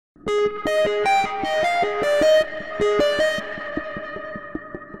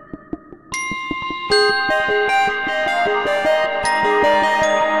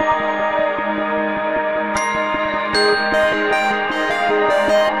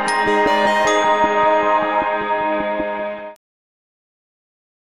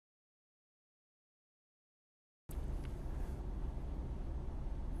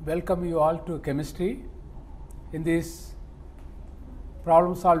Welcome you all to chemistry. In this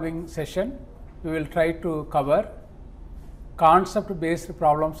problem solving session, we will try to cover concept based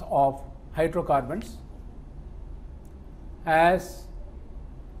problems of hydrocarbons. As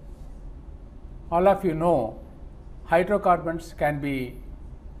all of you know, hydrocarbons can be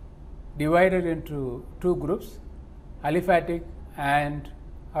divided into two groups, aliphatic and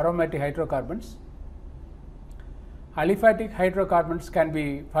aromatic hydrocarbons. Aliphatic hydrocarbons can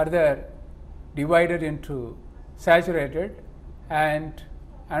be further divided into saturated and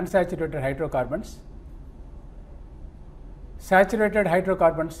unsaturated hydrocarbons. Saturated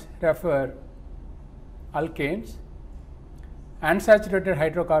hydrocarbons refer alkanes. Unsaturated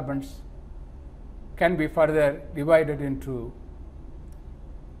hydrocarbons can be further divided into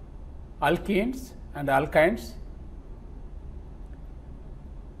alkenes and alkynes.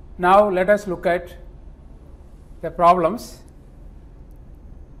 Now let us look at the problems.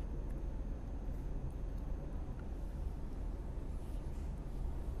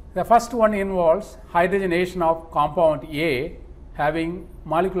 The first one involves hydrogenation of compound A having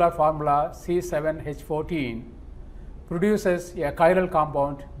molecular formula C7H14 produces a chiral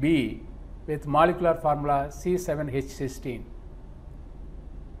compound B with molecular formula C7H16.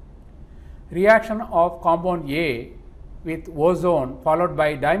 Reaction of compound A with ozone followed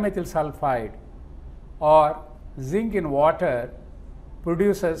by dimethyl sulfide or zinc in water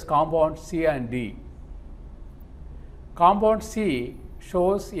produces compound C and D. Compound C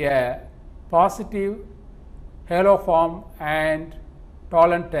shows a positive haloform and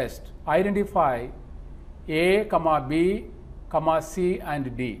Tollens test. Identify A, B, C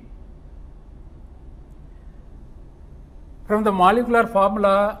and D. From the molecular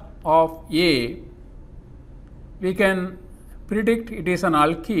formula of A, we can predict it is an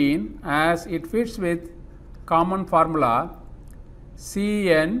alkene as it fits with common formula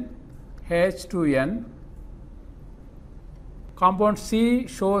CnH2n. Compound C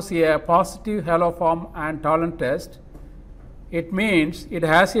shows a positive haloform and Tollens test. It means it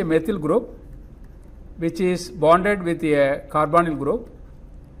has a methyl group which is bonded with a carbonyl group.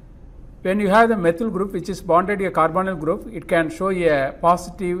 When you have the methyl group which is bonded to a carbonyl group, it can show a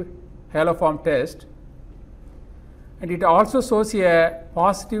positive haloform test. And it also shows a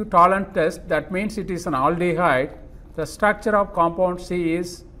positive Tollens test. That means it is an aldehyde. The structure of compound C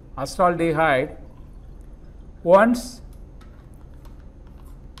is acetaldehyde. Once,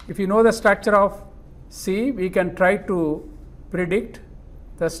 if you know the structure of C, we can try to predict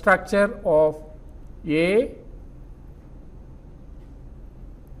the structure of A,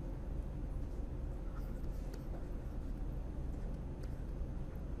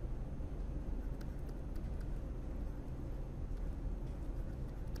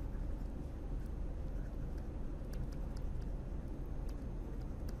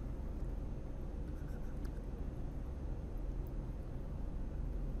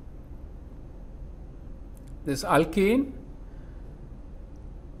 this alkene.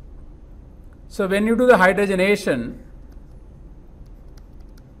 So when you do the hydrogenation,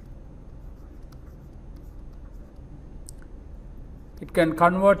 it can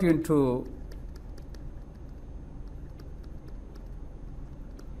convert into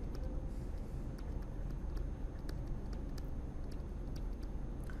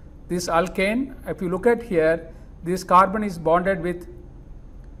this alkane. If you look at here, this carbon is bonded with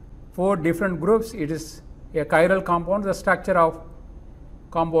 4 different groups. It is a chiral compound. The structure of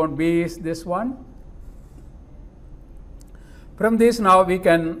compound B is this one. From this now we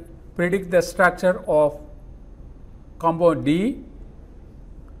can predict the structure of compound D.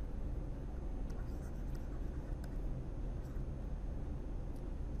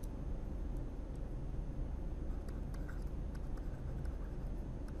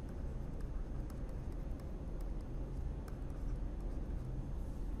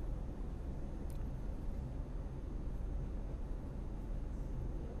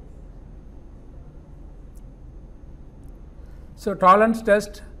 So Tollens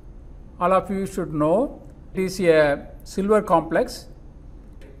test, all of you should know, it is a silver complex.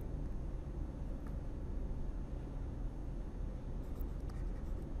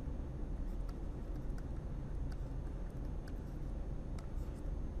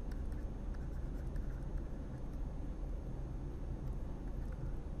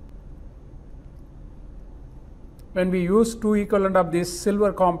 when we use 2 equivalent of this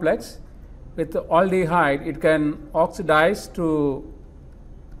silver complex with aldehyde, it can oxidize to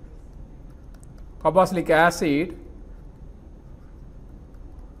carboxylic acid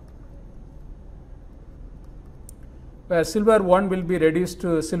where silver 1 will be reduced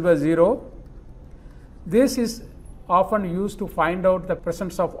to silver 0. This is often used to find out the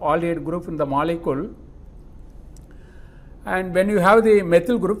presence of aldehyde group in the molecule. And when you have the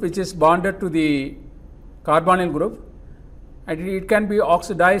methyl group which is bonded to the carbonyl group, and it can be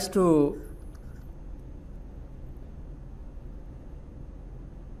oxidized to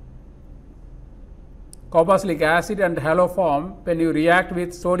carboxylic acid and haloform when you react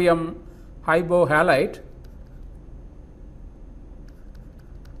with sodium hypohalite.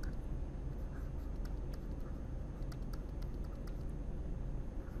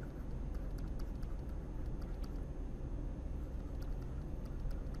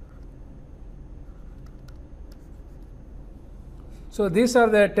 So, these are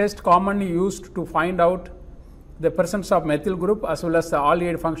the tests commonly used to find out the presence of methyl group as well as the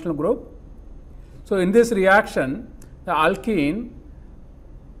aldehyde functional group. So, in this reaction, the alkene,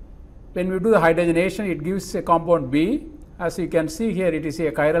 when we do the hydrogenation, it gives a compound B. As you can see here, it is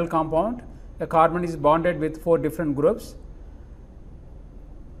a chiral compound. The carbon is bonded with 4 different groups.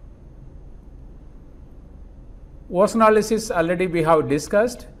 Ozonolysis already we have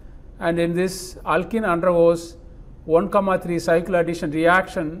discussed, and in this alkene undergoes 1,3 cycle addition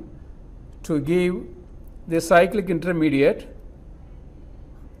reaction to give the cyclic intermediate,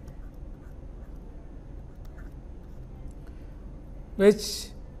 which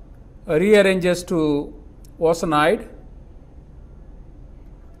rearranges to ozonide.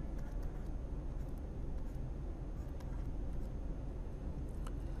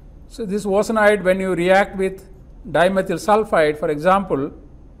 So, this ozonide, when you react with dimethyl sulfide, for example,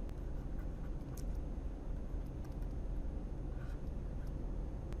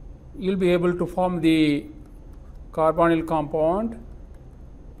 you will be able to form the carbonyl compound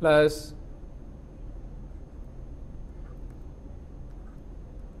plus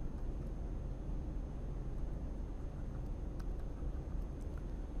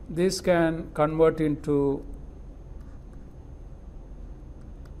this can convert into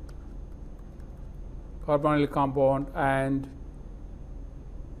carbonyl compound and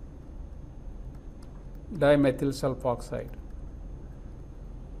dimethyl sulfoxide.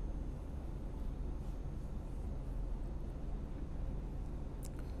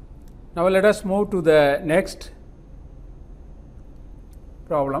 Now, let us move to the next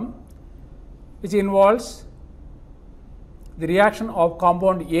problem, which involves the reaction of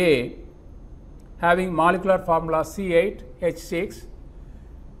compound A having molecular formula C8H6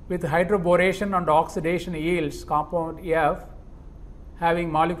 with hydroboration and oxidation yields compound F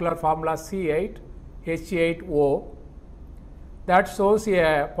having molecular formula C8H8O. That shows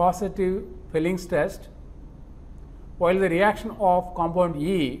a positive Fillings test, while the reaction of compound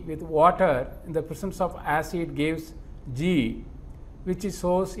E with water in the presence of acid gives G, which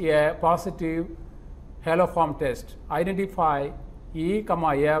shows a positive haloform test. Identify E,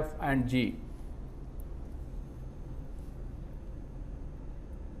 F and G.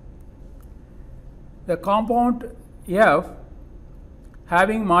 The compound F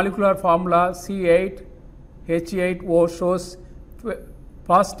having molecular formula C8H8O shows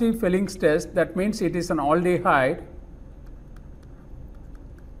positive Fillings test. That means it is an aldehyde.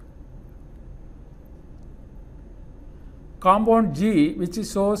 Compound G, which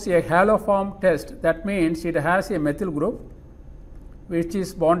shows a haloform test, that means it has a methyl group which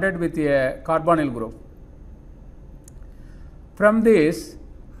is bonded with a carbonyl group. From this,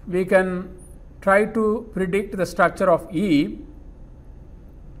 we can try to predict the structure of E.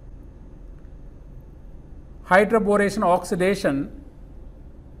 Hydroboration oxidation,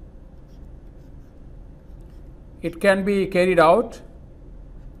 it can be carried out.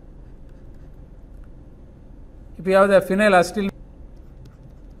 If you have the phenylacetyl,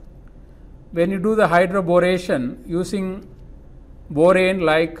 when you do the hydroboration using borane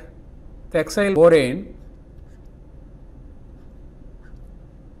like thexyl borane,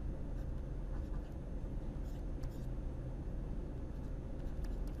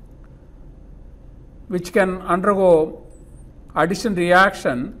 which can undergo addition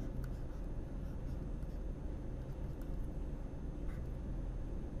reaction,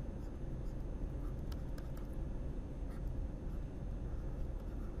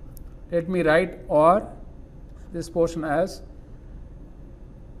 let me write or this portion as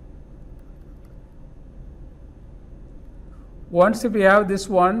once if we have this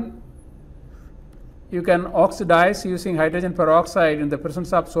one, you can oxidize using hydrogen peroxide in the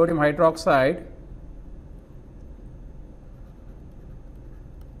presence of sodium hydroxide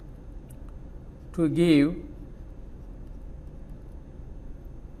to give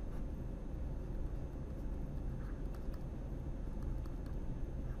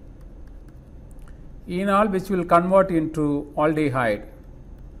enol, which will convert into aldehyde.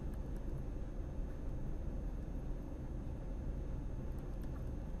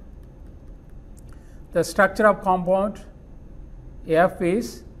 The structure of compound F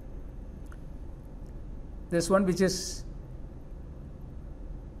is this one, which is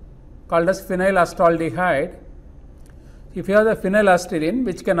called as phenylacetaldehyde. If you have the phenylacetylene,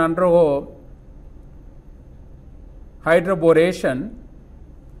 which can undergo hydroboration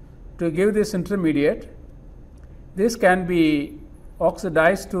to give this intermediate, this can be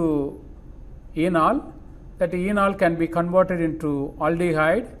oxidized to enol. That enol can be converted into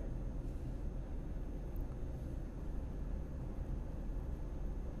aldehyde.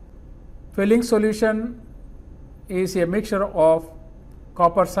 Filling solution is a mixture of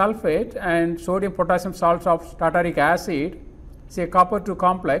copper sulfate and sodium potassium salts of tartaric acid. It's a copper 2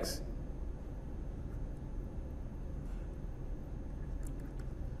 complex.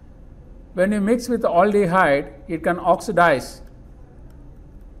 When you mix with aldehyde, it can oxidize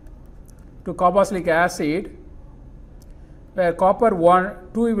to carboxylic acid, where copper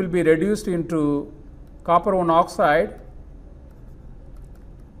 2 will be reduced into copper 1 oxide,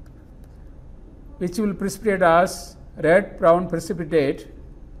 which will precipitate as red brown precipitate.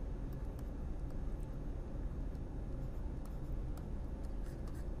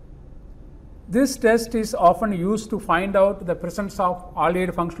 This test is often used to find out the presence of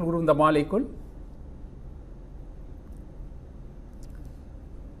aldehyde functional group in the molecule.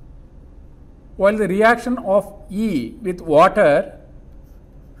 While the reaction of E with water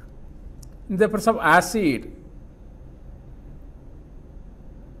in the presence of acid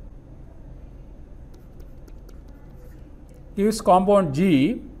gives compound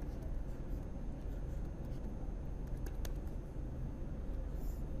G,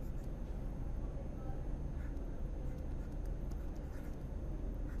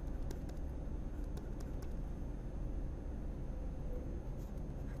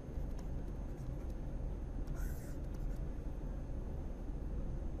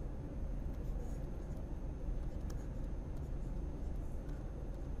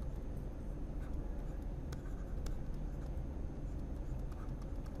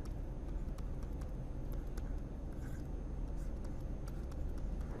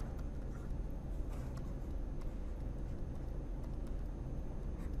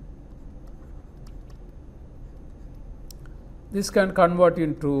 this can convert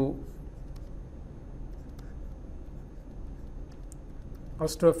into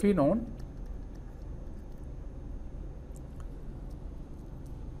acetophenone.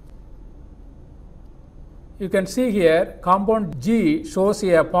 You can see here compound G shows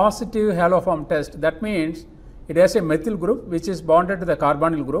a positive haloform test. That means it has a methyl group which is bonded to the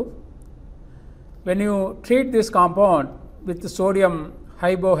carbonyl group. When you treat this compound with sodium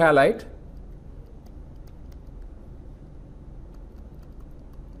hypohalite,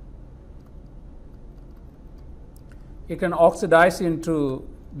 it can oxidize into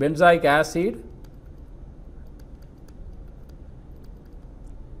benzoic acid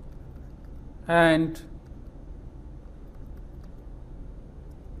and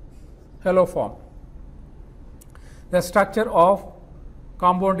haloform. The structure of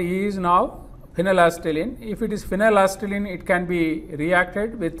compound E is now phenylacetylene. If it is phenylacetylene, it can be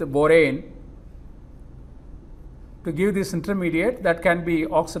reacted with borane to give this intermediate that can be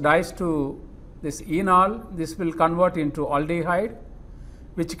oxidized to this enol. This will convert into aldehyde,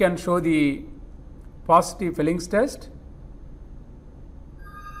 which can show the positive Fillings test.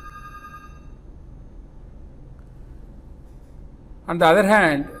 On the other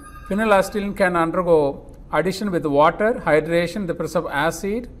hand, phenylacetylene can undergo addition with water, hydration, the presence of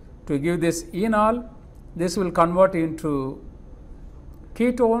acid to give this enol. This will convert into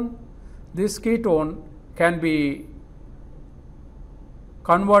ketone. This ketone can be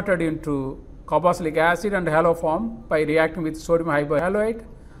converted into carboxylic acid and haloform by reacting with sodium hypohalite,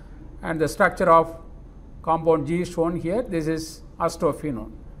 and the structure of compound G is shown here. This is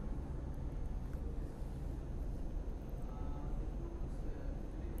acetophenone.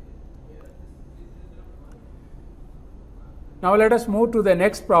 Now let us move to the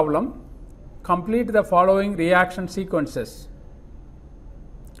next problem. Complete the following reaction sequences.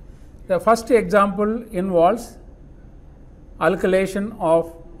 The first example involves alkylation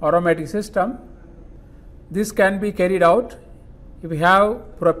of aromatic system. This can be carried out if we have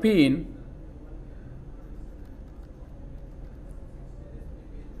propene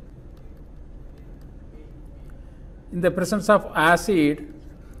in the presence of acid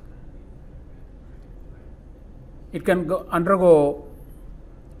it can undergo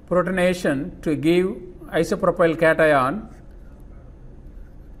protonation to give isopropyl cation,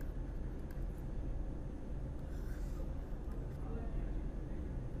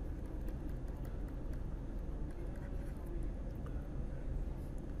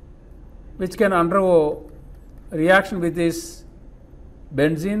 which can undergo reaction with this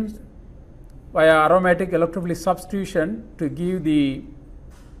benzene via aromatic electrophilic substitution to give the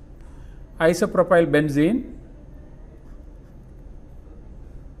isopropyl benzene.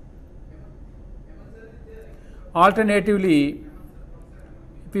 Alternatively,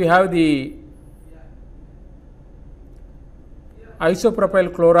 if you have the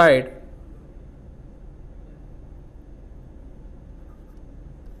isopropyl chloride,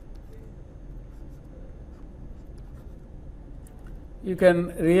 you can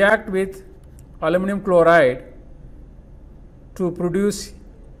react with aluminum chloride to produce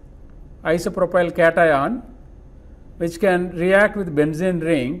isopropyl cation, which can react with benzene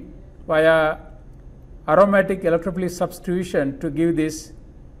ring via aromatic electrophilic substitution to give this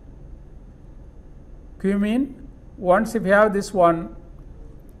cumene. Once if you have this one,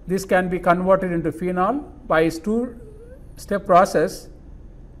 this can be converted into phenol by its two-step process.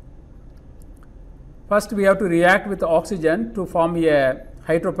 First, we have to react with oxygen to form a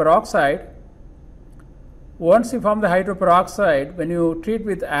hydroperoxide. Once you form the hydroperoxide, when you treat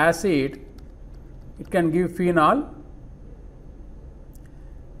with acid, it can give phenol.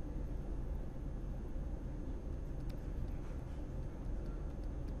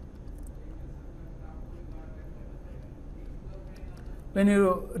 When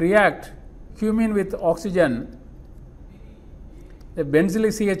you react cumene with oxygen, the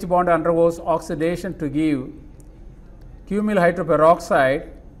benzylic CH bond undergoes oxidation to give cumene hydroperoxide.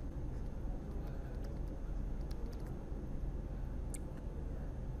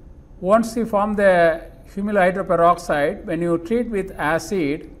 Once you form the cumene hydroperoxide, when you treat with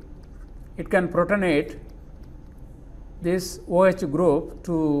acid, it can protonate this OH group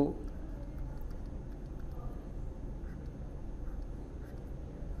to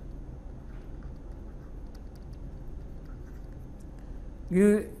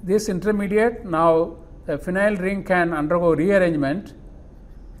give this intermediate. Now the phenyl ring can undergo rearrangement.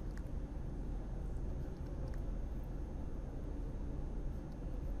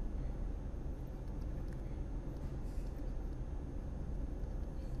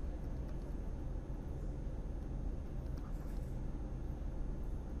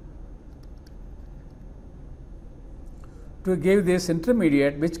 To give this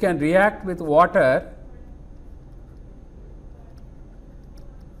intermediate, which can react with water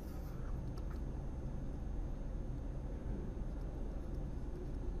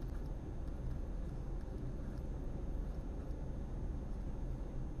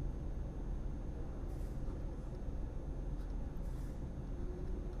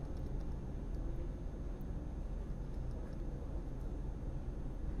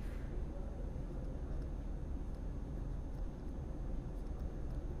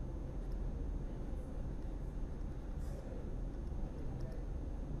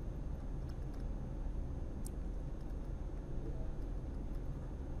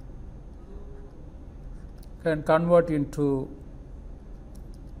can convert into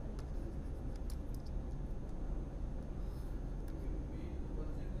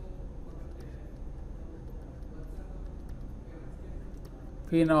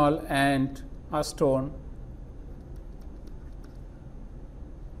phenol and acetone.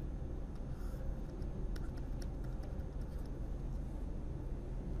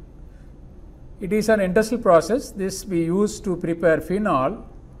 It is an industrial process. This we use to prepare phenol.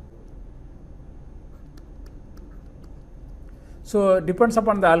 So, it depends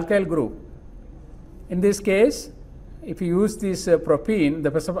upon the alkyl group. In this case, if you use this propene, the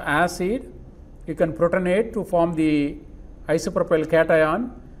presence of acid, you can protonate to form the isopropyl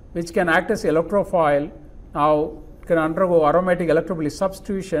cation, which can act as electrophile. Now, it can undergo aromatic electrophilic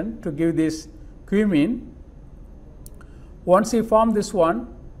substitution to give this cumene. Once you form this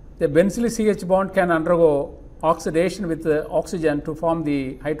one, the benzylic CH bond can undergo oxidation with the oxygen to form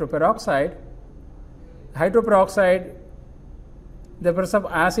the hydroperoxide. Hydroperoxide, the presence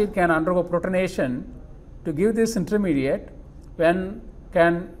of acid can undergo protonation to give this intermediate. When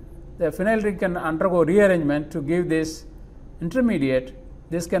can the phenyl ring can undergo rearrangement to give this intermediate.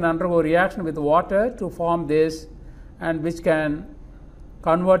 This can undergo reaction with water to form this, and which can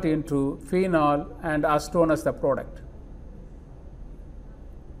convert into phenol and acetone as the product.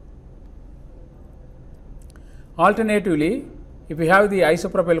 Alternatively, if we have the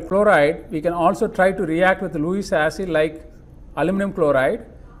isopropyl chloride, we can also try to react with Lewis acid like aluminum chloride,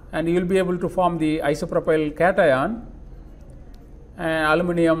 and you will be able to form the isopropyl cation and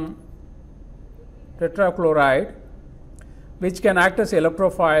aluminum tetrachloride, which can act as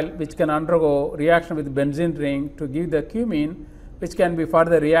electrophile, which can undergo reaction with benzene ring to give the cumene, which can be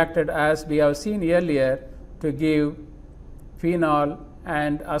further reacted as we have seen earlier to give phenol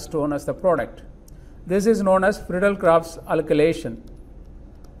and acetone as the product. This is known as Friedel-Crafts alkylation.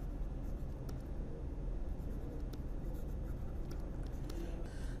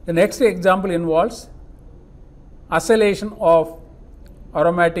 The next example involves acylation of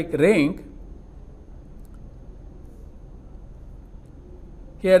aromatic ring.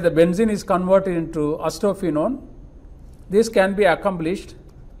 Here the benzene is converted into acetophenone. This can be accomplished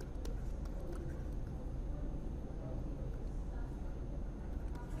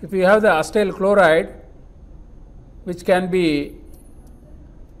if you have the acetyl chloride, which can be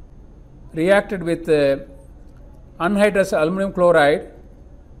reacted with anhydrous aluminum chloride,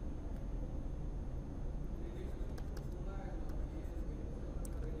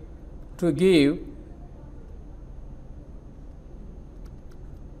 to give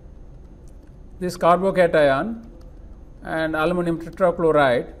this carbocation and aluminum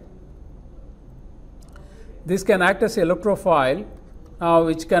tetrachloride. This can act as electrophile,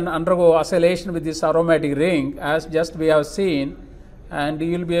 which can undergo acylation with this aromatic ring, as just we have seen, and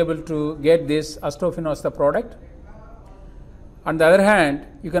you will be able to get this acetophenone as the product. On the other hand,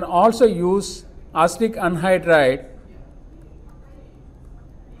 you can also use acetic anhydride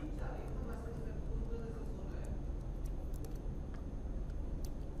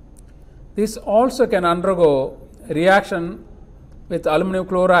This also can undergo reaction with aluminum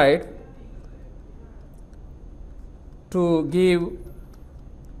chloride to give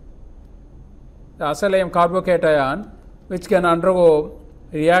the acylium carbocation, which can undergo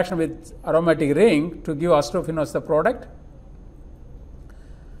reaction with aromatic ring to give acetophenone as the product.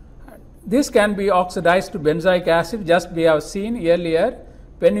 This can be oxidized to benzoic acid, just we have seen earlier.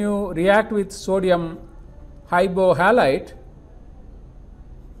 When you react with sodium hypohalite,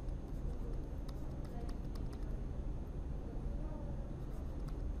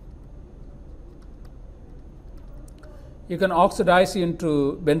 you can oxidize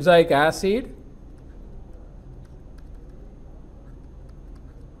into benzoic acid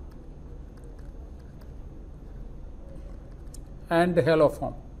and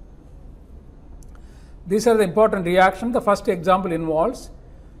haloform. These are the important reactions. The first example involves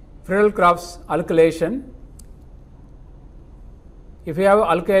Friedel-Crafts alkylation. If you have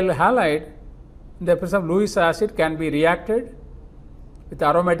alkyl halide, in the presence of Lewis acid can be reacted with the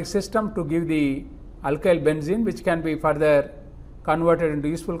aromatic system to give the alkyl benzene, which can be further converted into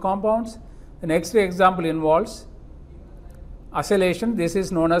useful compounds. The next example involves acylation. This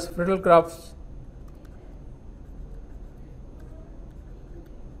is known as Friedel-Crafts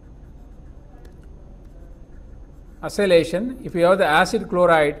acylation. If you have the acid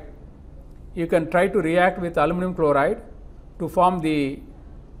chloride, you can try to react with aluminum chloride to form the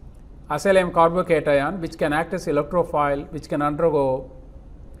acylium carbocation, which can act as electrophile, which can undergo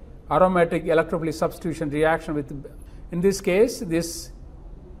aromatic electrophilic substitution reaction with, in this case, this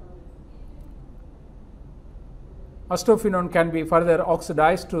acetophenone can be further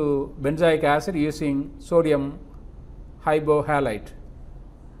oxidized to benzoic acid using sodium hypohalite.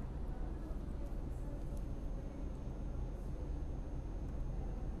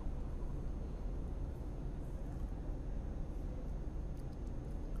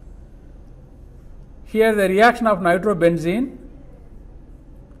 Here the reaction of nitrobenzene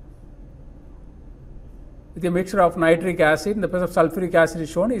with a mixture of nitric acid in the presence of sulfuric acid is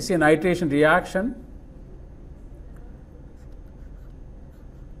shown. Is a nitration reaction.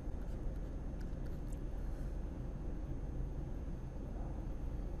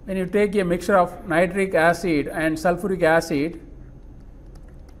 When you take a mixture of nitric acid and sulfuric acid,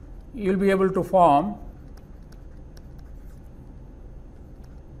 you will be able to form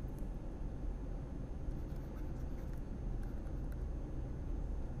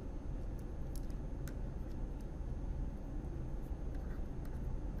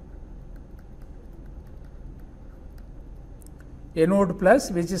anode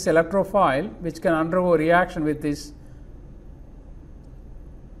plus, which is electrophile, which can undergo reaction with this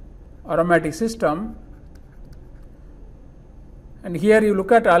aromatic system. And here you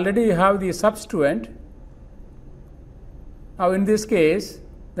look at, already you have the substituent. Now in this case,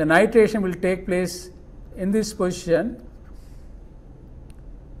 the nitration will take place in this position.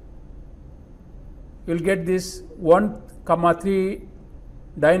 You will get this 1,3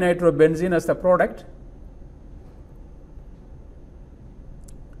 dinitrobenzene as the product.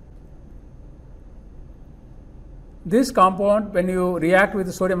 This compound, when you react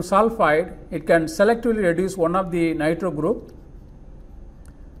with sodium sulfide, it can selectively reduce one of the nitro group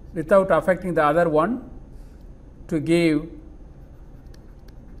without affecting the other one to give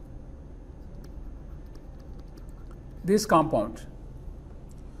this compound.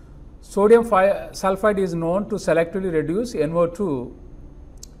 Sodium sulfide is known to selectively reduce NO2.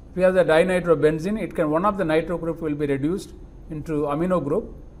 If you have the dinitrobenzene, one of the nitro group will be reduced into amino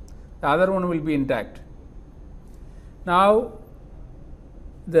group, the other one will be intact. Now,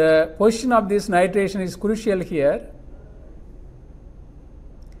 the position of this nitration is crucial here.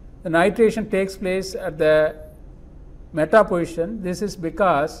 The nitration takes place at the meta position. This is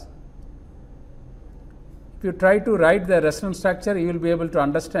because if you try to write the resonance structure, you will be able to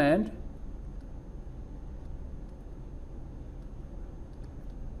understand.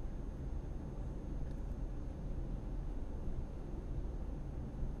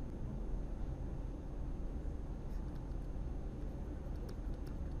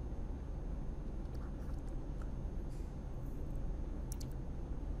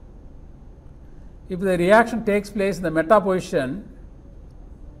 If the reaction takes place in the meta position,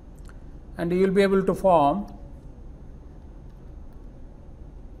 and you will be able to form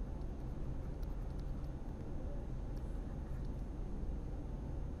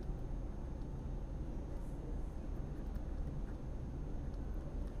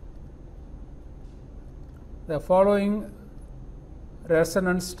the following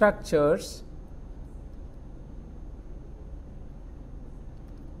resonance structures.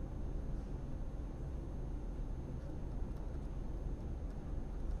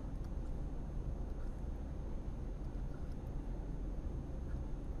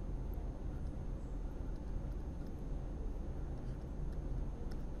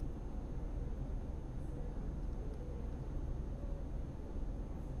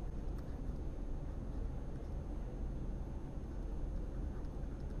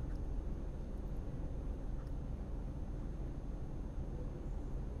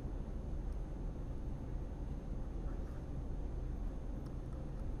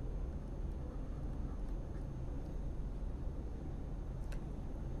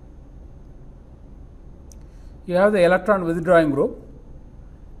 You have the electron withdrawing group,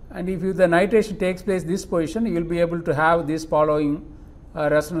 and if the nitration takes place this position, you will be able to have this following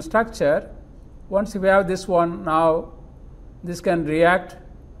resonance structure. Once you have this one, now this can react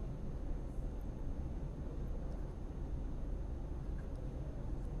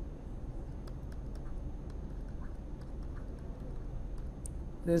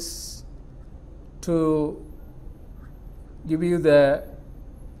this to give you the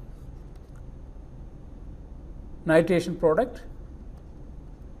nitration product.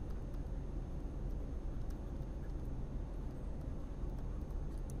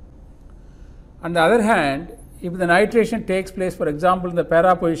 On the other hand, if the nitration takes place, for example, in the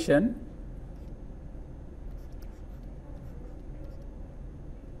para position,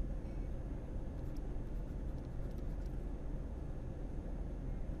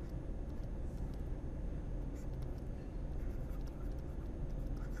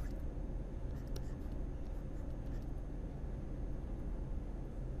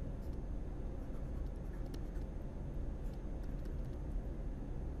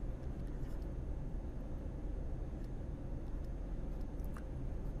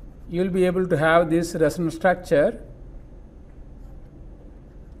 you will be able to have this resonance structure.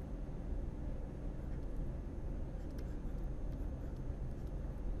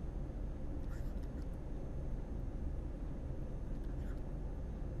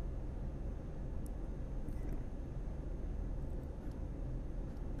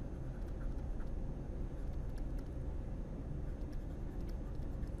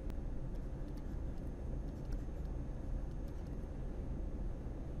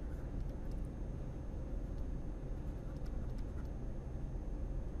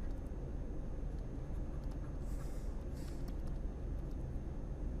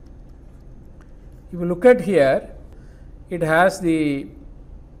 If you look at here, it has the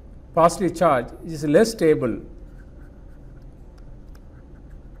positive charge, it is less stable.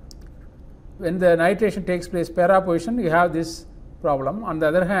 When the nitration takes place para position, you have this problem. On the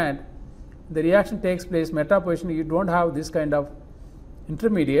other hand, the reaction takes place meta position, you don't have this kind of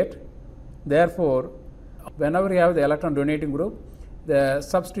intermediate. Therefore, whenever you have the electron donating group, the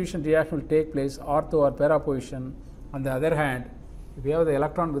substitution reaction will take place ortho or para position. On the other hand, if you have the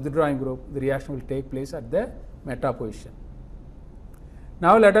electron withdrawing group, the reaction will take place at the meta position.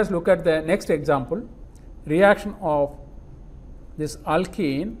 Now, let us look at the next example, reaction of this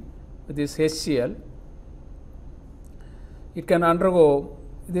alkene with this HCl. It can undergo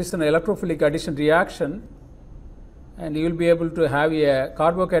this an electrophilic addition reaction. and you will be able to have a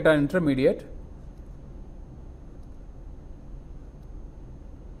carbocation intermediate.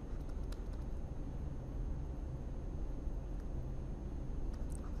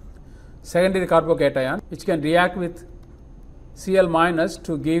 Secondary carbocation which can react with Cl minus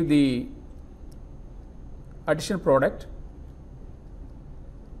to give the addition product.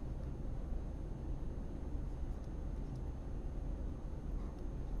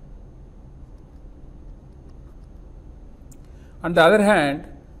 On the other hand,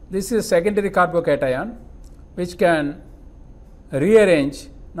 this is secondary carbocation which can rearrange.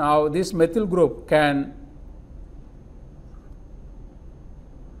 Now, this methyl group can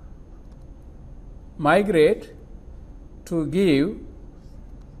migrate to give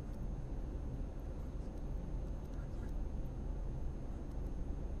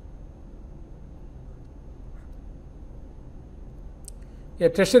a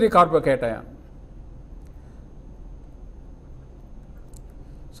tertiary carbocation.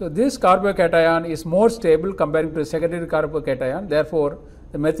 So, this carbocation is more stable comparing to secondary carbocation. Therefore,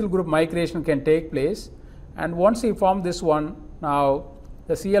 the methyl group migration can take place, and once you form this one, now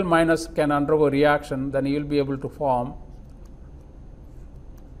the Cl minus can undergo reaction, then you will be able to form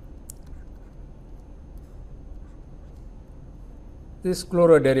this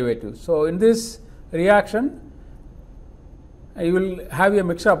chloro derivative. So, in this reaction you will have a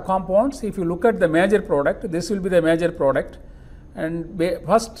mixture of compounds. If you look at the major product, this will be the major product, and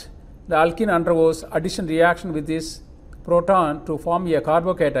first the alkene undergoes addition reaction with this proton to form a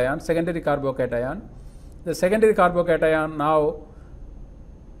carbocation, secondary carbocation. The secondary carbocation now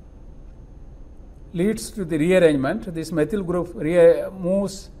leads to the rearrangement. This methyl group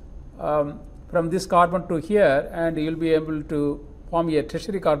moves from this carbon to here, and you will be able to form a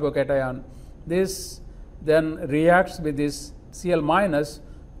tertiary carbocation. This then reacts with this Cl minus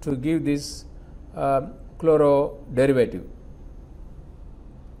to give this chloro derivative.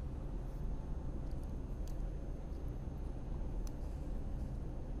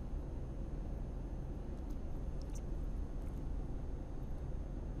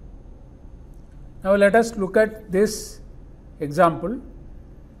 Now, let us look at this example.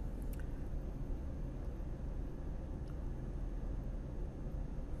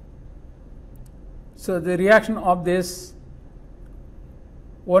 So, the reaction of this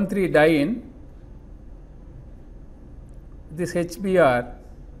 1,3-diene, this HBr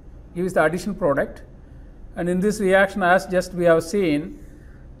gives the addition product, and in this reaction, as just we have seen,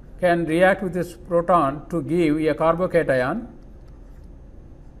 can react with this proton to give a carbocation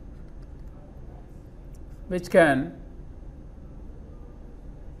which can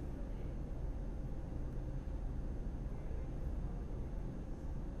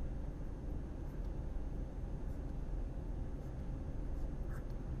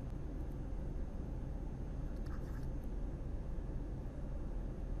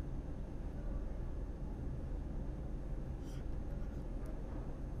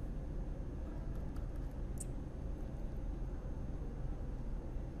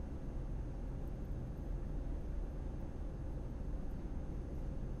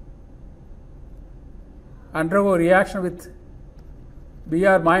undergo reaction with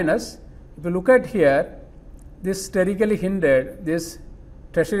Br minus. If you look at here, this sterically hindered, this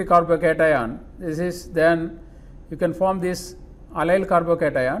tertiary carbocation, this is then you can form this allyl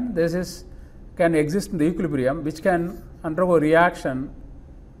carbocation. This is can exist in the equilibrium, which can undergo reaction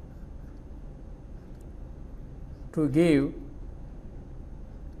to give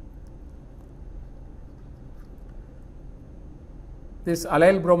this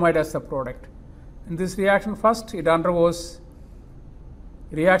allyl bromide as the product. In this reaction, first it undergoes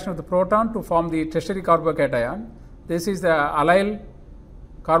reaction of the proton to form the tertiary carbocation. This is the allyl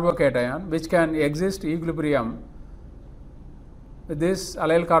carbocation which can exist equilibrium with this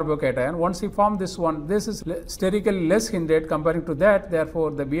allyl carbocation. Once you form this one, this is sterically less hindered comparing to that.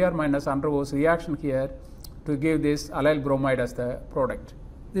 Therefore, the Br minus undergoes reaction here to give this allyl bromide as the product.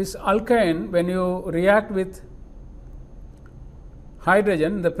 This alkyne, when you react with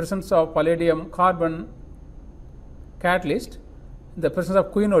hydrogen in the presence of palladium carbon catalyst, in the presence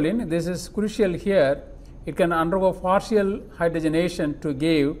of quinoline, this is crucial here, it can undergo partial hydrogenation to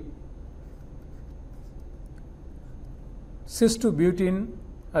give cis-2-butene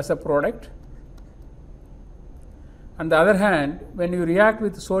as a product. On the other hand, when you react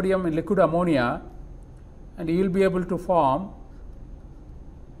with sodium in liquid ammonia, and you will be able to form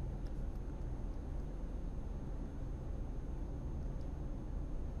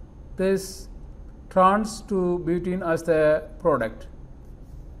this trans-2-butene as the product.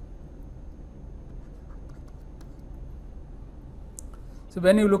 So,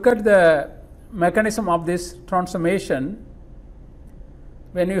 when you look at the mechanism of this transformation,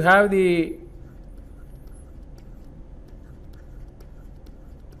 when you have the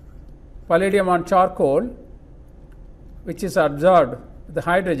palladium on charcoal, which is absorbed with the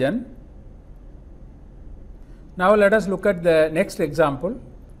hydrogen. Now let us look at the next example.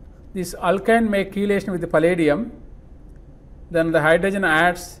 This alkyne make chelation with the palladium, then the hydrogen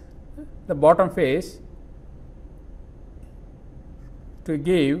adds the bottom phase to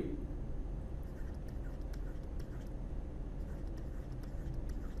give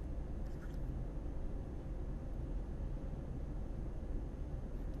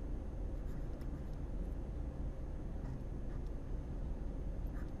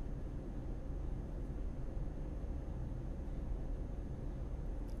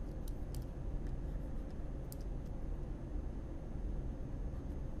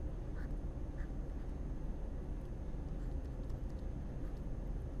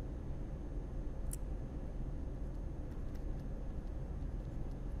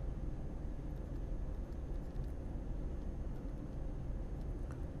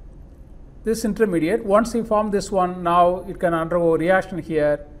this intermediate. Once you form this one, now it can undergo reaction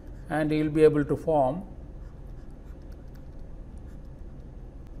here and you will be able to form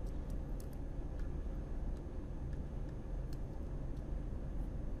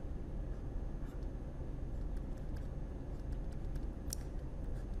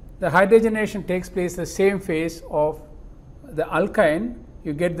the hydrogenation takes place the same phase of the alkyne.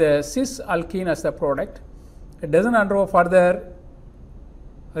 You get the cis alkene as the product. It doesn't undergo further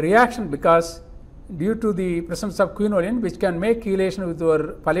reaction because due to the presence of quinoline, which can make chelation with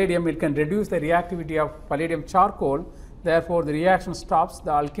your palladium, it can reduce the reactivity of palladium charcoal. Therefore, the reaction stops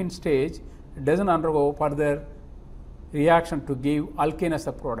the alkene stage. It doesn't undergo further reaction to give alkene as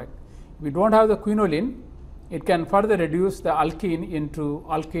a product. If we don't have the quinoline, it can further reduce the alkene into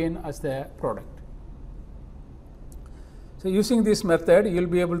alkane as the product. So, using this method, you will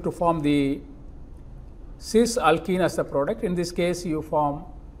be able to form the cis alkene as the product. In this case, you form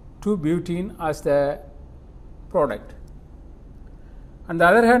 2-butene as the product. On the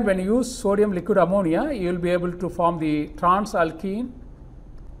other hand, when you use sodium liquid ammonia, you will be able to form the trans alkene,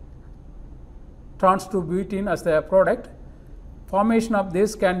 trans 2-butene as the product. Formation of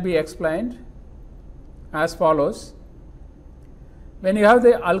this can be explained as follows. When you have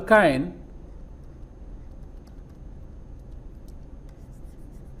the alkyne,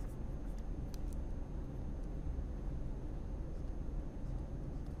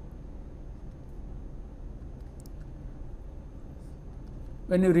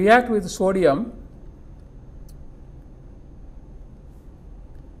 when you react with sodium,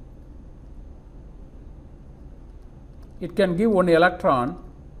 it can give one electron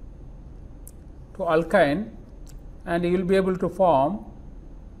to alkyne and you will be able to form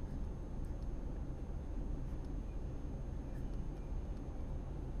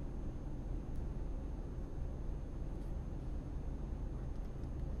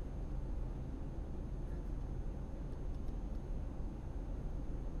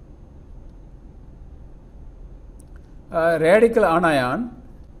a radical anion.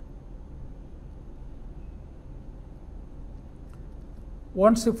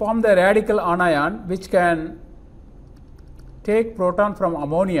 Once you form the radical anion, which can take proton from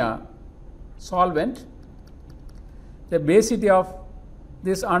ammonia solvent, the basicity of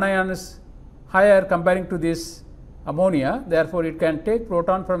this anion is higher comparing to this ammonia. Therefore, it can take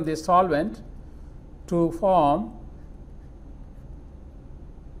proton from this solvent to form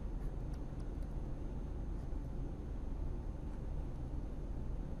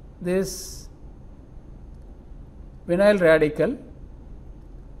this vinyl radical.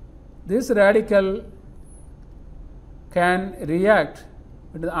 This radical can react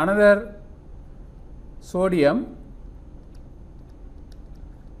with another sodium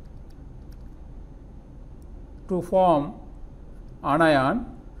to form anion.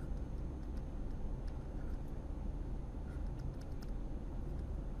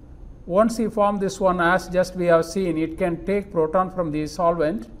 Once you form this one, as just we have seen, it can take proton from the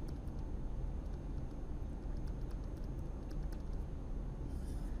solvent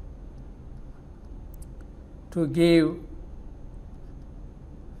to give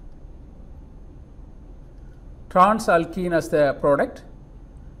trans alkene as the product.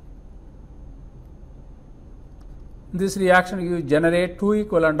 In this reaction, you generate 2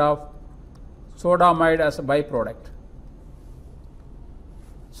 equivalent of sodamide as a byproduct.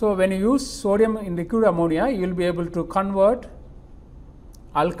 So, when you use sodium in liquid ammonia, you will be able to convert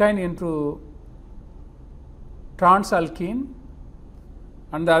alkyne into trans alkene.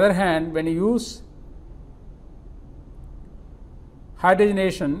 On the other hand, when you use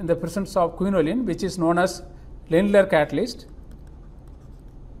hydrogenation in the presence of quinoline, which is known as Lindlar catalyst.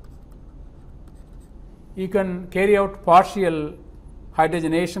 You can carry out partial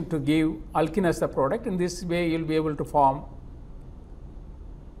hydrogenation to give alkene as the product. In this way, you will be able to form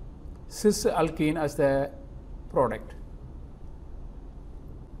cis alkene as the product.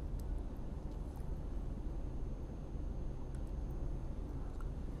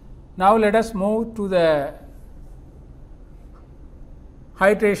 Now, let us move to the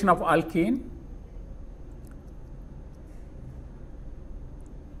hydration of alkene.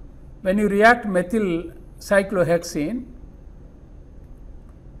 When you react methyl cyclohexene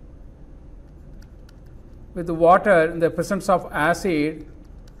with the water in the presence of acid,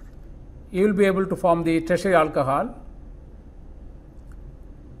 you will be able to form the tertiary alcohol.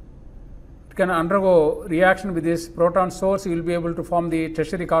 It can undergo reaction with this proton source, you will be able to form the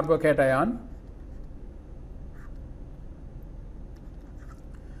tertiary carbocation,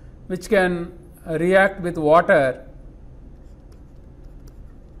 which can react with water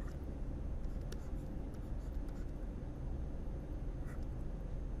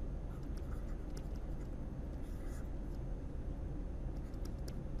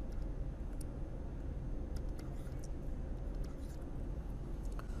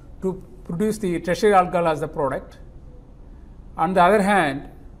to produce the tertiary alcohol as the product. On the other hand,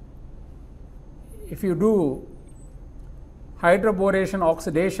 if you do hydroboration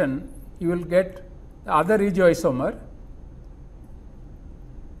oxidation, you will get the other regioisomer,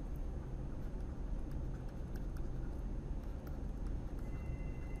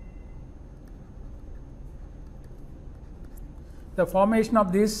 the formation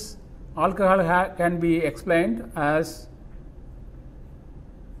of this alcohol can be explained as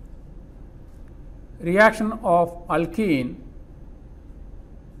reaction of alkene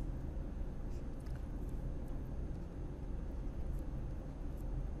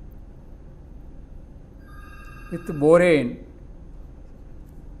with borane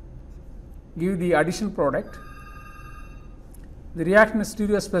give the addition product. The reaction is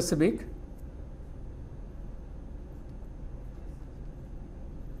stereospecific.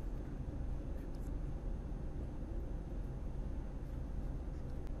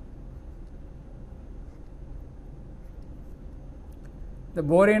 The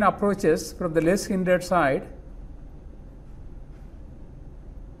borane approaches from the less hindered side.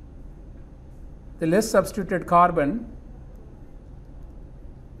 The less substituted carbon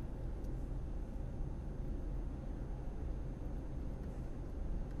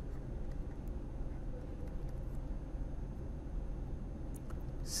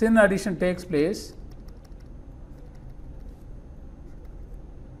syn addition takes place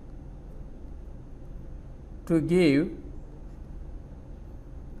to give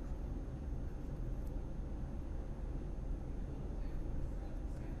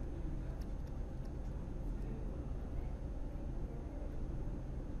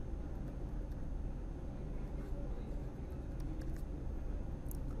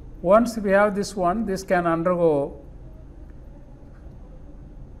once we have this one, this can undergo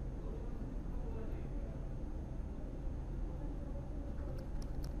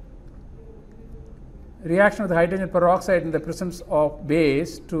reaction with hydrogen peroxide in the presence of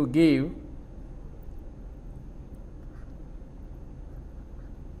base to give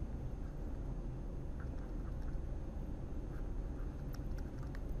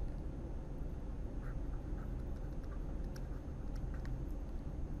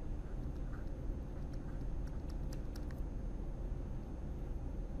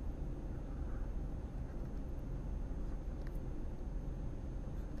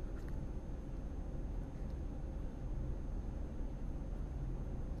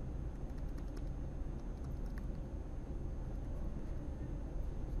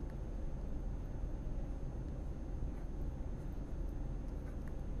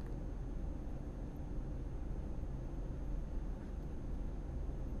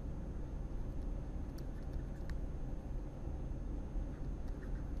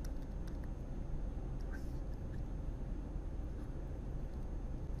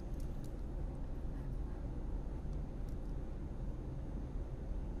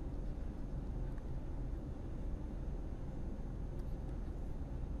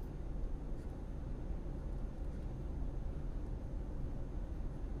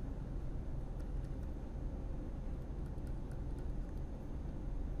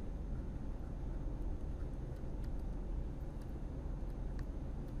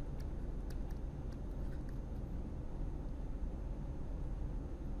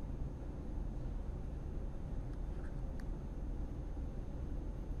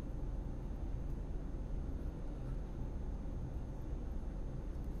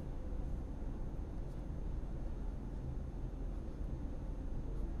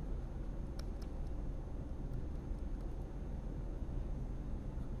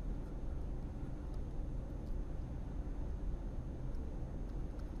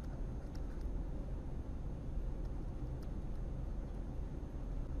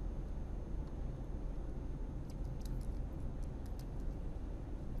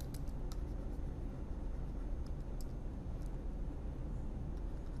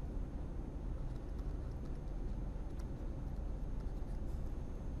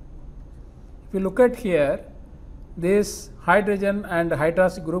If you look at here, this hydrogen and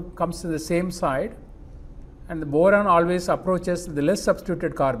hydroxy group comes to the same side, and the boron always approaches the less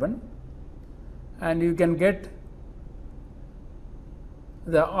substituted carbon, and you can get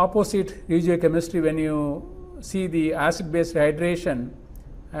the opposite regiochemistry when you see the acid base hydration,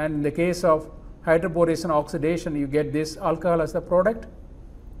 and in the case of hydroboration oxidation you get this alcohol as the product.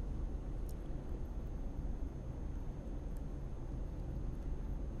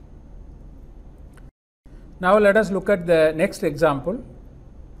 Now let us look at the next example.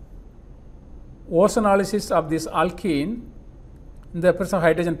 Ozonolysis of this alkene in the presence of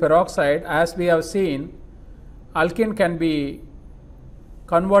hydrogen peroxide. As we have seen, alkene can be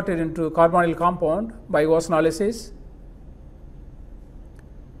converted into carbonyl compound by ozonolysis.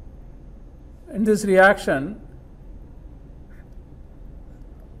 In this reaction,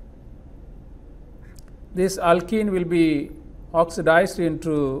 this alkene will be oxidized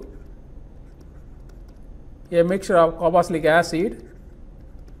into a mixture of carboxylic acid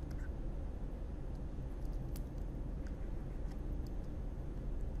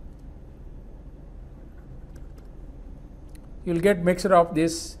you will get mixture of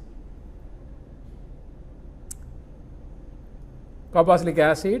this carboxylic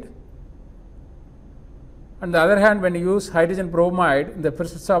acid. On the other hand, when you use hydrogen bromide in the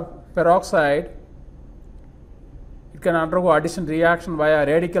presence of peroxide, it can undergo addition reaction via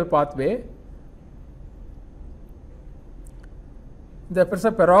radical pathway. In the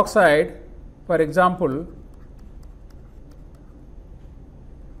presence of peroxide, for example,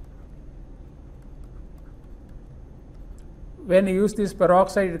 when you use this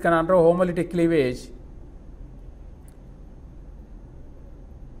peroxide, it can undergo homolytic cleavage.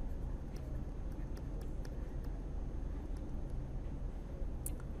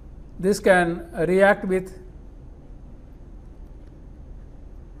 This can react with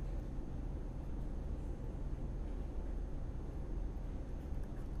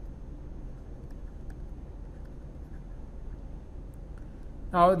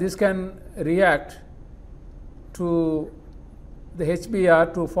to the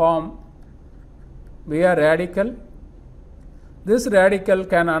HBr to form Br radical. This radical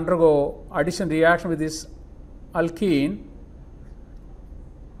can undergo addition reaction with this alkene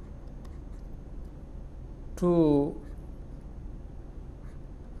to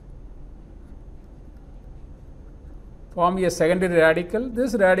form a secondary radical.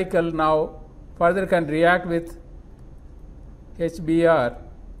 This radical now further can react with HBr,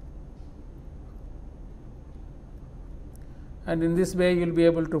 and in this way you will be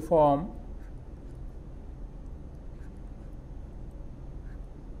able to form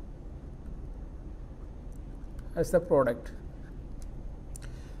as the product.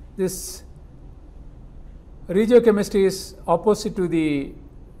 This regiochemistry is opposite to the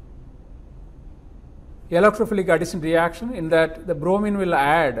electrophilic addition reaction, in that the bromine will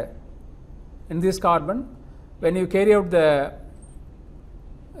add in this carbon. When you carry out the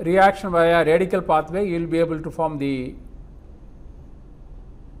reaction via radical pathway, you will be able to form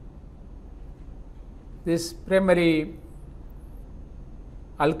this primary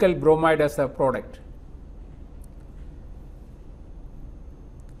alkyl bromide as a product.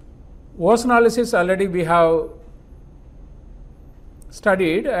 Ozonolysis already we have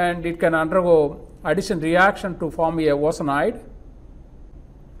studied, and it can undergo addition reaction to form a ozonide.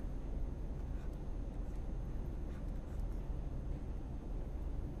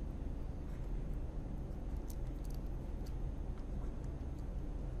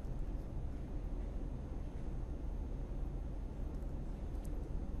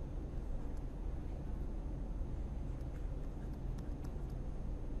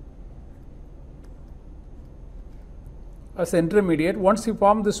 As intermediate, once you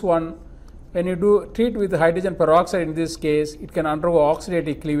form this one, when you treat with hydrogen peroxide, in this case it can undergo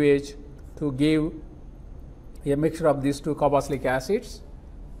oxidative cleavage to give a mixture of these two carboxylic acids.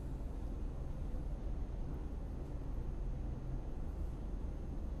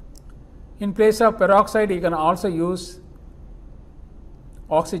 In place of peroxide, you can also use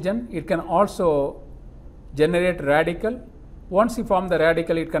oxygen. It can also generate radical. Once you form the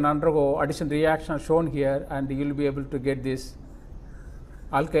radical, it can undergo addition reaction shown here, and you will be able to get this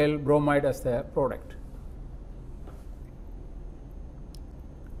alkyl bromide as the product.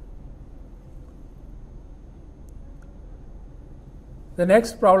 The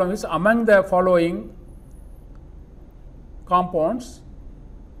next problem is, among the following compounds,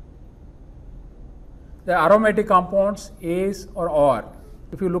 the aromatic compounds ACE or R.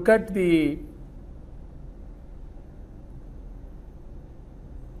 If you look at the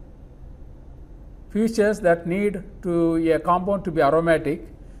features that need to a compound to be aromatic,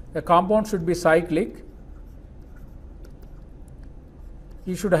 The compound should be cyclic.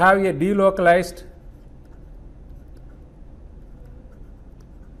 You should have a delocalized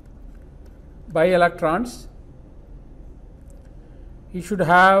bi-electrons. You should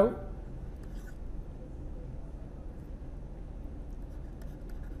have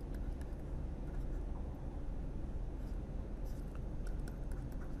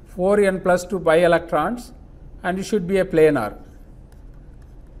four n+2 bi-electrons, and it should be a planar.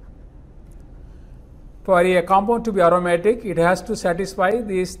 For a compound to be aromatic, it has to satisfy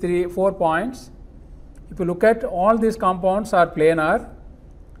these 4 points. If you look at all these compounds are planar,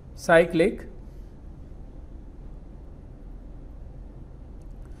 cyclic.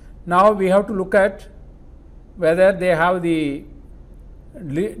 Now we have to look at whether they have the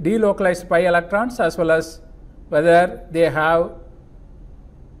delocalized pi electrons as well as whether they have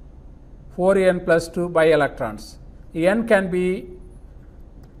 4n+2 bi electrons. The n can be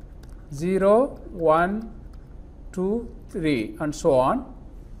 0, 1, 2, 3 and so on.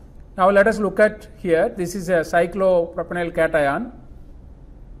 Now let us look at here. This is a cyclopropenyl cation.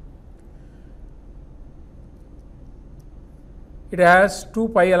 It has 2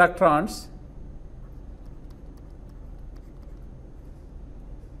 pi electrons.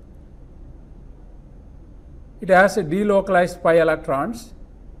 It has a delocalized pi electrons.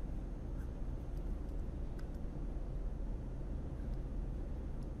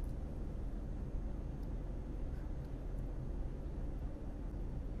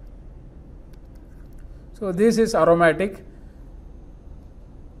 So this is aromatic.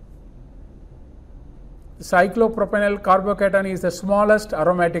 The cyclopropenyl carbocation is the smallest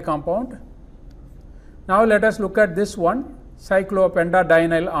aromatic compound. Now let us look at this one,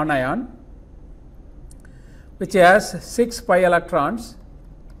 cyclopentadienyl anion, which has 6 pi electrons.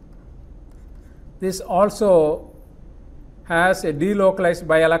 This also has a delocalized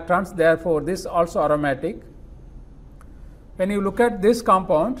bi electrons, therefore this also aromatic. When you look at this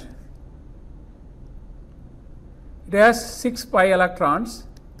compound, it has 6 pi electrons,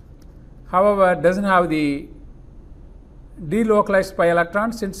 however doesn't have the delocalized pi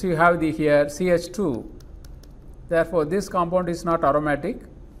electrons since you have the here CH2. Therefore this compound is not aromatic.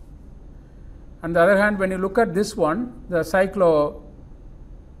 On the other hand, when you look at this one, the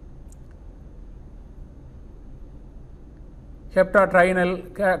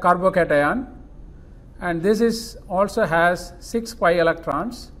cycloheptatrienol carbocation, and this is also has 6 pi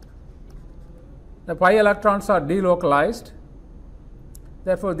electrons. The pi electrons are delocalized,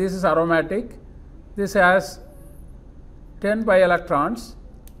 therefore this is aromatic. This has 10 pi electrons.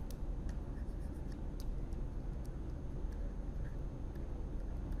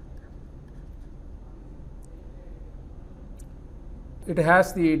 It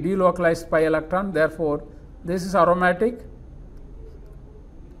has the delocalized pi electron, therefore this is aromatic.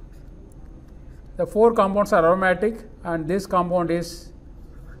 The 4 compounds are aromatic and this compound is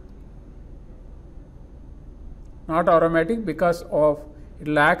not aromatic because of it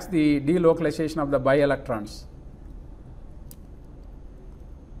lacks the delocalization of the bi electrons.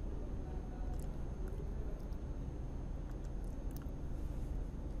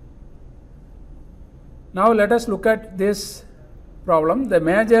 Now let us look at this problem. The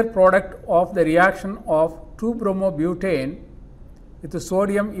major product of the reaction of 2-bromobutane with the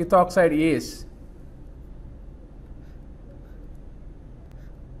sodium ethoxide is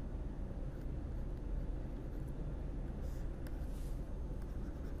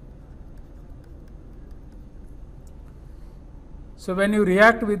so when you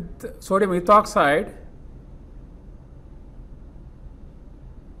react with sodium ethoxide,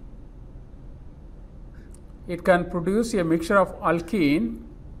 it can produce a mixture of alkene,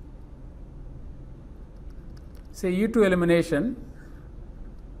 say E2 elimination,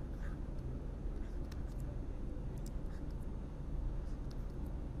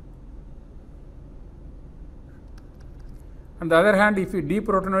 on the other hand, if you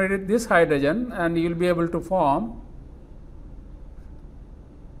deprotonate this hydrogen, and you will be able to form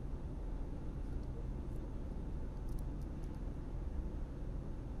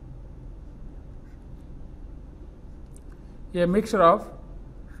a mixture of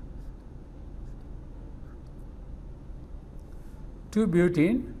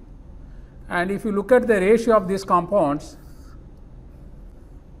 2-butene, and if you look at the ratio of these compounds,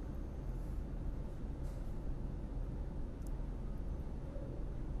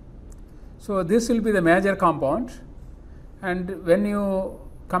 so this will be the major compound, and when you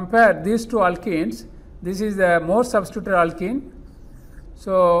compare these two alkenes, this is the more substituted alkene.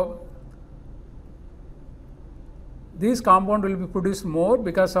 So this compound will be produced more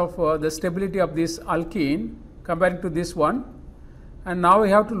because of the stability of this alkene compared to this one. And now we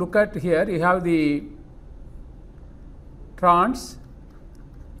have to look at here, you have the trans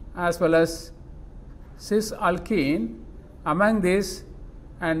as well as cis alkene among this,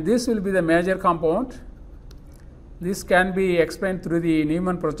 and this will be the major compound. This can be explained through the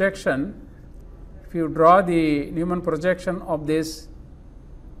Newman projection. If you draw the Newman projection of this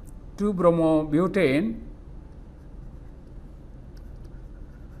 2-bromobutane,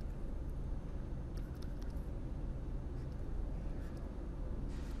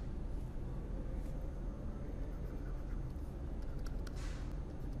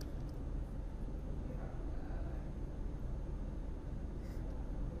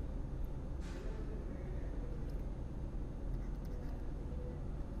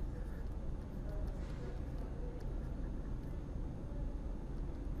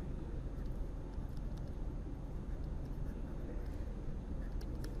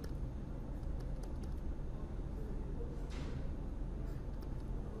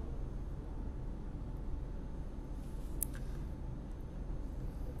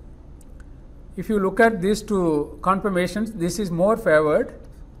 if you look at these two conformations, this is more favored,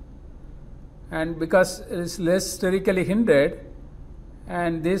 and because it is less sterically hindered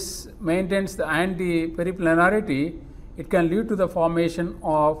and this maintains the anti-periplenarity, it can lead to the formation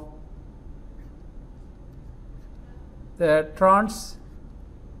of the trans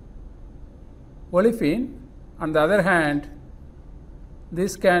olefin. On the other hand,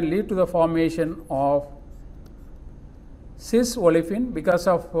 this can lead to the formation of cis olefin because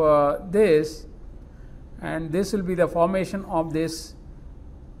of this, and this will be the formation of this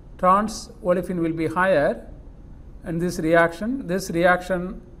trans olefin will be higher, and this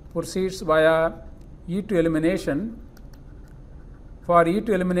reaction proceeds via E2 elimination. For E2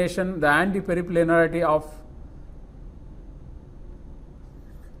 elimination, the anti-periplenarity of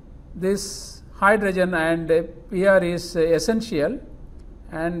this hydrogen and PR is essential,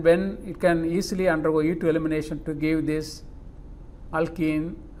 and when it can easily undergo E2 elimination to give this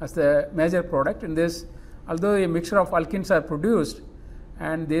alkene as the major product. In this, although a mixture of alkenes are produced,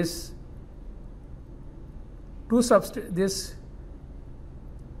 and this this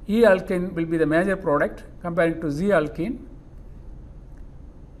E alkene will be the major product comparing to Z alkene.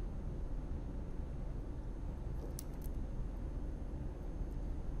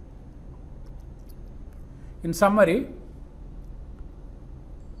 In summary,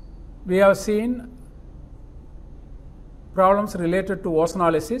 we have seen problems related to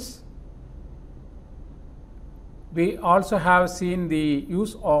ozonolysis. We also have seen the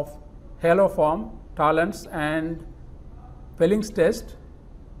use of haloform, tolerance and Felling's test,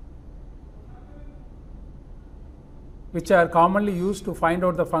 which are commonly used to find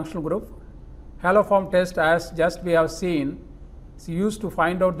out the functional group. Haloform test, as just we have seen, is used to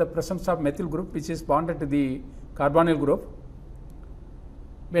find out the presence of methyl group which is bonded to the carbonyl group.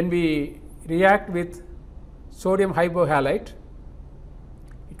 When we react with sodium hypohalite,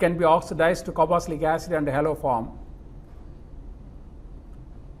 it can be oxidized to carboxylic acid and haloform.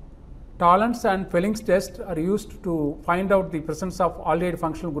 Tolerance and Felling's test are used to find out the presence of aldehyde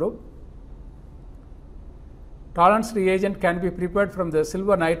functional group. Tolerance reagent can be prepared from the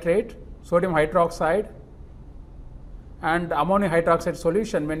silver nitrate, sodium hydroxide and ammonium hydroxide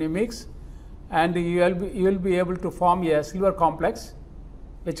solution when you mix, and you will be able to form a silver complex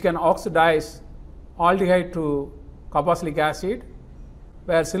which can oxidize aldehyde to carboxylic acid,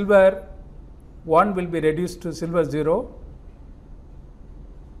 where silver 1 will be reduced to silver 0.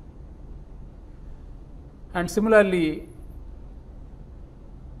 And similarly,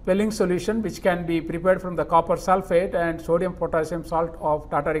 Felling's solution which can be prepared from the copper sulfate and sodium potassium salt of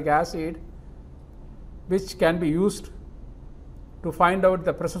tartaric acid, which can be used to find out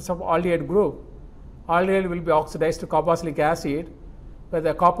the presence of aldehyde group. Aldehyde will be oxidized to carboxylic acid, where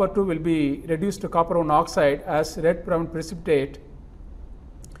the copper 2 will be reduced to copper 1 oxide as red brown precipitate.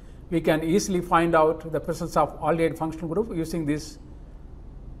 We can easily find out the presence of aldehyde functional group using this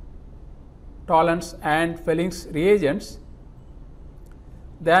tolerance and Felling's reagents.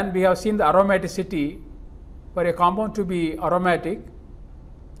 Then we have seen the aromaticity. For a compound to be aromatic,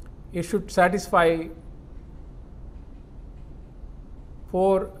 it should satisfy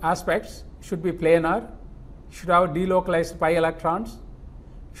 4 aspects. It should be planar, should have delocalized pi electrons,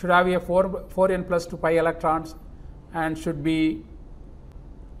 should have a 4n plus 2 pi electrons, and should be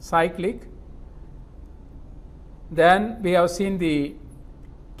cyclic. Then we have seen the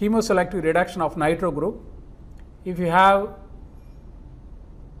chemoselective reduction of nitro group. If you have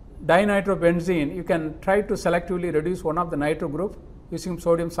dinitrobenzene, you can try to selectively reduce one of the nitro group using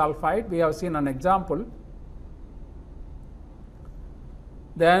sodium sulfide. We have seen an example.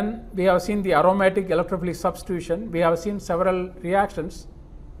 Then we have seen the aromatic electrophilic substitution. We have seen several reactions.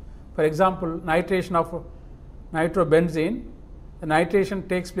 For example, nitration of nitrobenzene. The nitration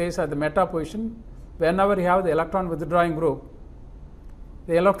takes place at the meta position. Whenever you have the electron withdrawing group,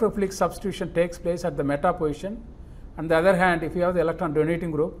 the electrophilic substitution takes place at the meta position. On the other hand, if you have the electron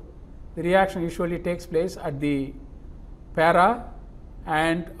donating group, the reaction usually takes place at the para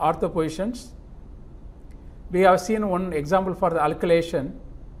and ortho positions. We have seen one example for the alkylation.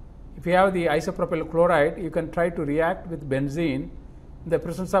 If you have the isopropyl chloride, you can try to react with benzene in the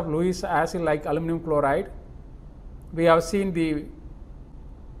presence of Lewis acid like aluminum chloride. We have seen the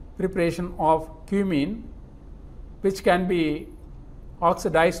preparation of cumene, which can be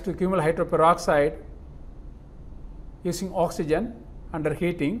oxidized to cumyl hydroperoxide using oxygen under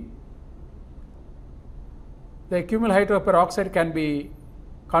heating. The cumyl hydroperoxide can be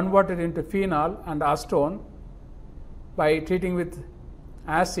converted into phenol and acetone by treating with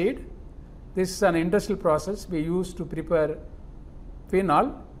acid. This is an industrial process we use to prepare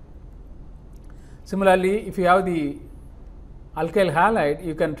phenol. Similarly, if you have the alkyl halide,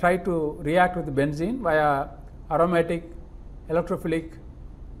 you can try to react with benzene via aromatic electrophilic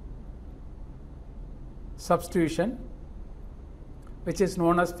substitution, which is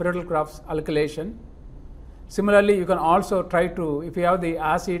known as Friedel-Crafts alkylation. Similarly, you can also try to, if you have the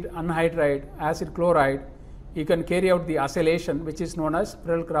acid anhydride, acid chloride, you can carry out the acylation, which is known as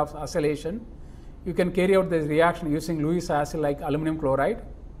Friedel-Crafts acylation. You can carry out this reaction using Lewis acid like aluminum chloride.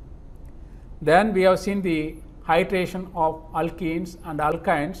 Then we have seen the hydration of alkenes and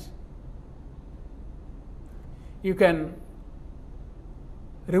alkynes. You can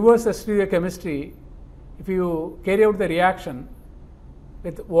reverse the stereochemistry. If you carry out the reaction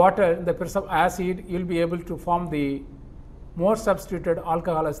with water in the presence of acid, you will be able to form the more substituted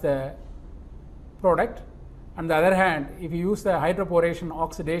alcohol as the product. On the other hand, if you use the hydroporation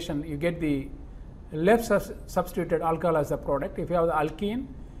oxidation, you get the less substituted alcohol as the product. If you have the alkene,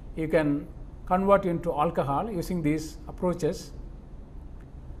 you can convert into alcohol using these approaches.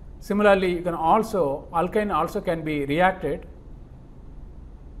 Similarly, you can also, alkyne also can be reacted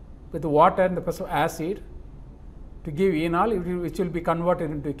with water in the presence of acid to give enol, which will be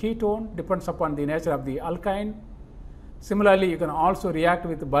converted into ketone, depends upon the nature of the alkyne. Similarly, you can also react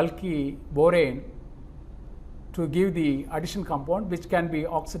with bulky borane to give the addition compound, which can be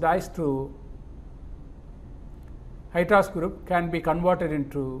oxidized to hydrous group, can be converted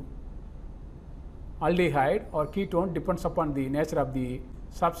into aldehyde or ketone, depends upon the nature of the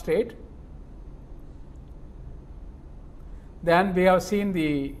substrate. Then we have seen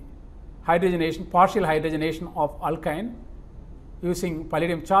the hydrogenation, partial hydrogenation of alkyne using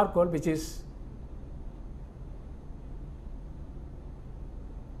palladium charcoal, which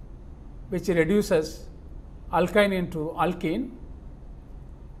reduces alkyne into alkene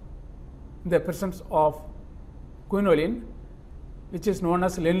in the presence of quinoline, which is known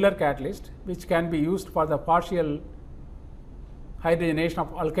as Lindlar catalyst, which can be used for the partial hydrogenation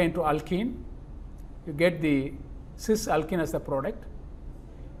of alkyne to alkene. You get the cis alkene as the product.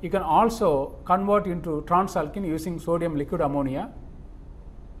 You can also convert into transalkene using sodium liquid ammonia.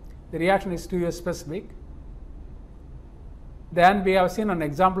 The reaction is stereospecific specific. Then we have seen an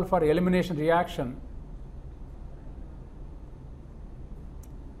example for elimination reaction.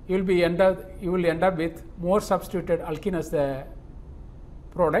 You will end up with more substituted alkene as the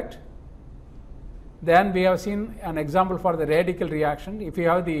product. Then we have seen an example for the radical reaction. If you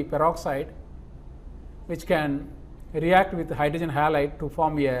have the peroxide, which can react with hydrogen halide to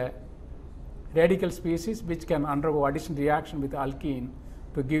form a radical species, which can undergo addition reaction with alkene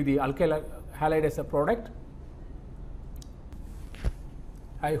to give the alkyl halide as a product.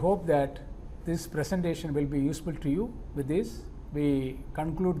 I hope that this presentation will be useful to you. With this, we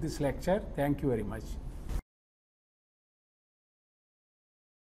conclude this lecture. Thank you very much.